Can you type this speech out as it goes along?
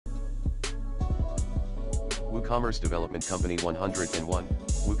WooCommerce Development Company 101,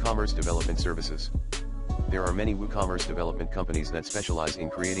 WooCommerce Development Services. There are many WooCommerce development companies that specialize in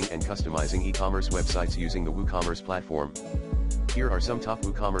creating and customizing e-commerce websites using the WooCommerce platform. Here are some top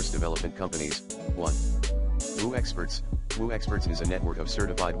WooCommerce development companies. 1. WooExperts. WooExperts is a network of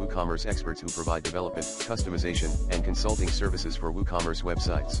certified WooCommerce experts who provide development, customization, and consulting services for WooCommerce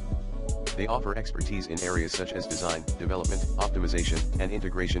websites. They offer expertise in areas such as design, development, optimization, and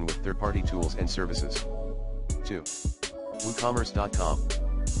integration with third-party tools and services. 2. WooCommerce.com.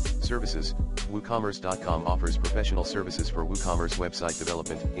 Services. WooCommerce.com offers professional services for WooCommerce website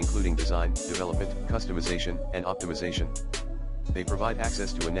development, including design, development, customization, and optimization. They provide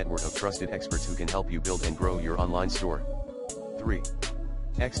access to a network of trusted experts who can help you build and grow your online store. 3.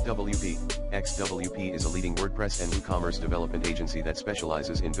 XWP. XWP is a leading WordPress and WooCommerce development agency that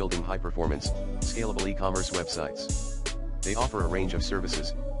specializes in building high-performance, scalable e-commerce websites. They offer a range of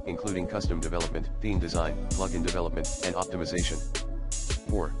services, including custom development, theme design, plugin development, and optimization.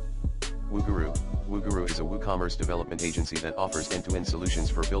 4. WooGuru. WooGuru is a WooCommerce development agency that offers end-to-end solutions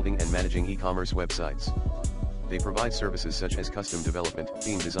for building and managing e-commerce websites. They provide services such as custom development,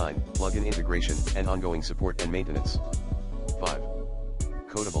 theme design, plugin integration, and ongoing support and maintenance. 5.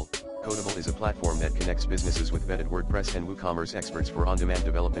 Codable. Codable is a platform that connects businesses with vetted WordPress and WooCommerce experts for on-demand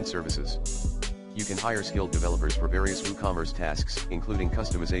development services. You can hire skilled developers for various WooCommerce tasks, including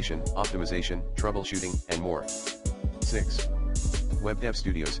customization, optimization, troubleshooting, and more. 6. WebDev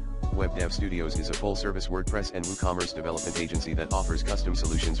Studios. WebDev Studios is a full-service WordPress and WooCommerce development agency that offers custom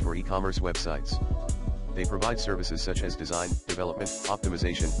solutions for e-commerce websites. They provide services such as design, development,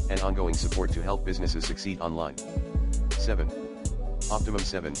 optimization, and ongoing support to help businesses succeed online. 7. Optimum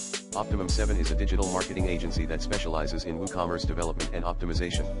 7. Optimum 7 is a digital marketing agency that specializes in WooCommerce development and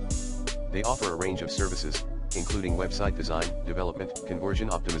optimization. They offer a range of services, including website design, development, conversion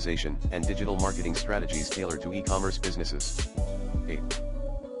optimization, and digital marketing strategies tailored to e-commerce businesses. 8.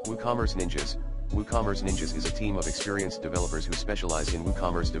 WooCommerce Ninjas. WooCommerce Ninjas is a team of experienced developers who specialize in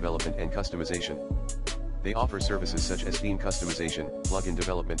WooCommerce development and customization. They offer services such as theme customization, plugin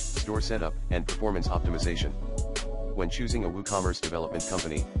development, store setup, and performance optimization. When choosing a WooCommerce development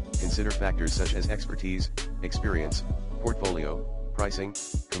company, consider factors such as expertise, experience, portfolio, pricing,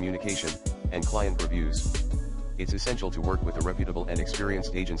 communication, and client reviews. It's essential to work with a reputable and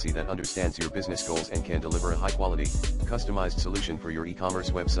experienced agency that understands your business goals and can deliver a high-quality, customized solution for your e-commerce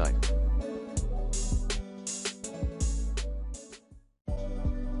website.